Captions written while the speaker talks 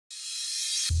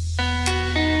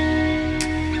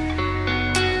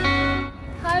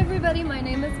everybody, my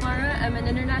name is Moira. I'm an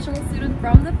international student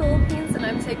from the Philippines and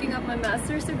I'm taking up my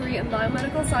master's degree in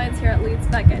biomedical science here at Leeds,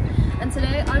 Beckett. And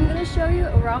today I'm going to show you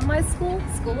around my school,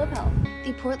 School of Health.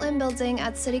 The Portland building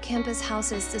at City Campus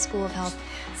houses the School of Health.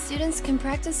 Students can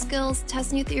practice skills,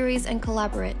 test new theories, and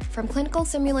collaborate, from clinical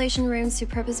simulation rooms to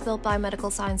purpose-built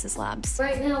biomedical sciences labs.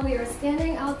 Right now we are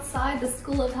standing outside the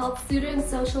School of Health Student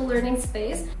Social Learning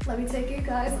Space. Let me take you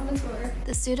guys on a tour.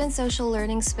 The Student Social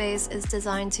Learning Space is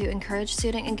designed to encourage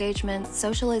student engagement,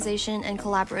 socialization, and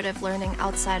collaborative learning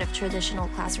outside of traditional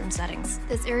classroom settings.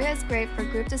 This area is great for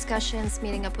group discussions,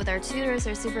 meeting up with our tutors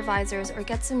or supervisors, or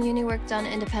get some uni work done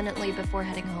independently before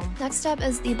heading home. Next up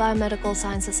is the Biomedical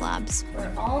Sciences Labs,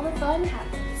 where all the fun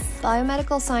happens.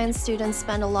 Biomedical science students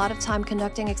spend a lot of time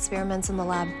conducting experiments in the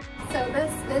lab. So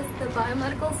this is the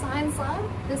Biomedical Science Lab.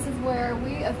 This is where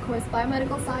we, of course,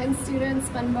 biomedical science students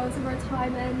spend most of our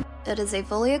time in. It is a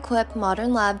fully equipped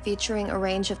modern lab featuring a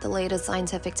range of the latest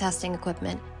scientific testing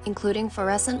equipment, including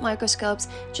fluorescent microscopes,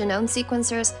 genome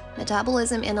sequencers,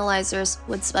 metabolism analyzers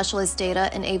with specialist data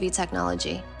and AV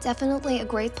technology. Definitely a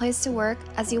great place to work,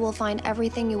 as you will find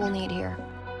everything you will need here.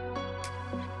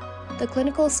 The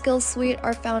Clinical Skills Suite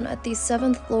are found at the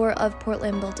 7th floor of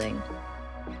Portland building.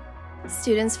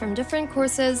 Students from different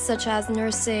courses such as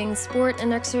nursing, sport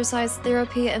and exercise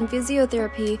therapy, and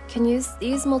physiotherapy can use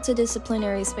these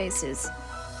multidisciplinary spaces.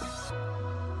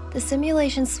 The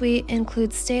Simulation Suite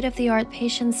includes state-of-the-art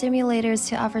patient simulators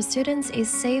to offer students a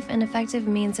safe and effective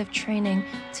means of training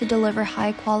to deliver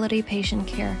high-quality patient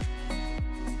care.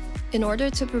 In order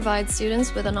to provide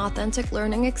students with an authentic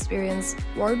learning experience,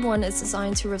 Ward 1 is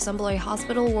designed to resemble a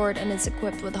hospital ward and is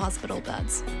equipped with hospital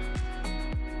beds.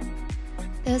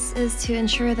 This is to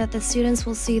ensure that the students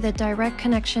will see the direct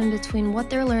connection between what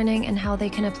they're learning and how they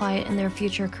can apply it in their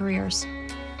future careers.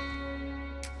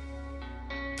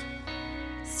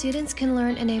 Students can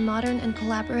learn in a modern and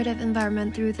collaborative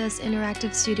environment through this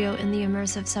interactive studio in the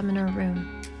immersive seminar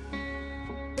room.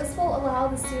 This will allow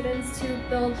the students to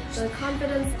build the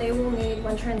confidence they will need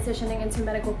when transitioning into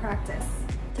medical practice.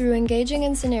 Through engaging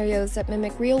in scenarios that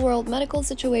mimic real-world medical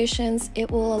situations, it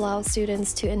will allow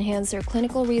students to enhance their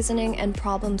clinical reasoning and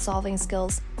problem-solving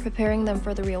skills, preparing them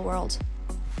for the real world.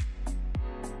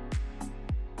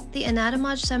 The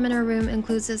Anatomage Seminar Room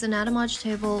includes this Anatomage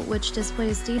table, which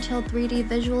displays detailed 3D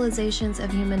visualizations of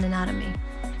human anatomy.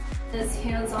 This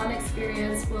hands-on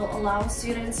experience will allow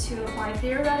students to apply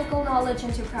theoretical knowledge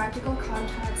into practical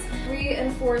context,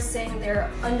 reinforcing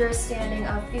their understanding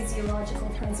of physiological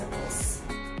principles.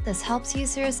 This helps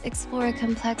users explore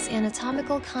complex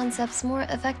anatomical concepts more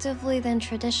effectively than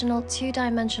traditional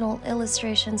two-dimensional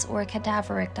illustrations or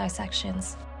cadaveric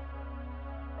dissections.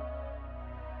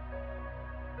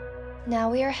 Now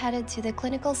we are headed to the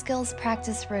Clinical Skills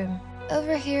Practice Room.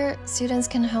 Over here, students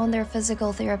can hone their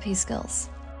physical therapy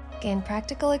skills, gain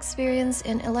practical experience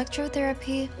in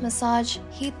electrotherapy, massage,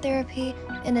 heat therapy,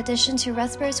 in addition to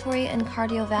respiratory and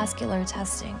cardiovascular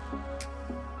testing.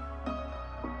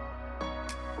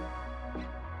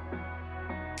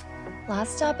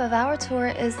 Last stop of our tour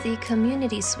is the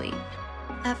Community Suite.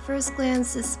 At first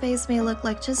glance, this space may look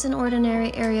like just an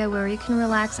ordinary area where you can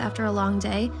relax after a long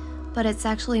day, but it's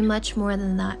actually much more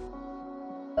than that.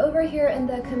 Over here in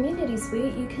the Community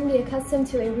Suite, you can be accustomed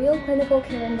to a real clinical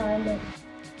care environment.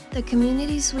 The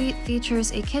Community Suite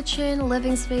features a kitchen,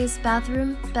 living space,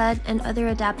 bathroom, bed, and other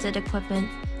adapted equipment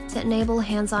to enable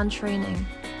hands-on training.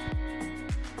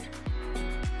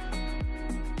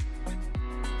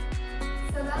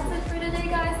 So that's it for today,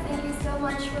 guys. Thank you so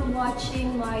much for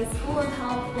watching my School of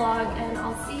Health vlog, and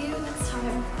I'll see you next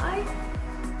time. Bye!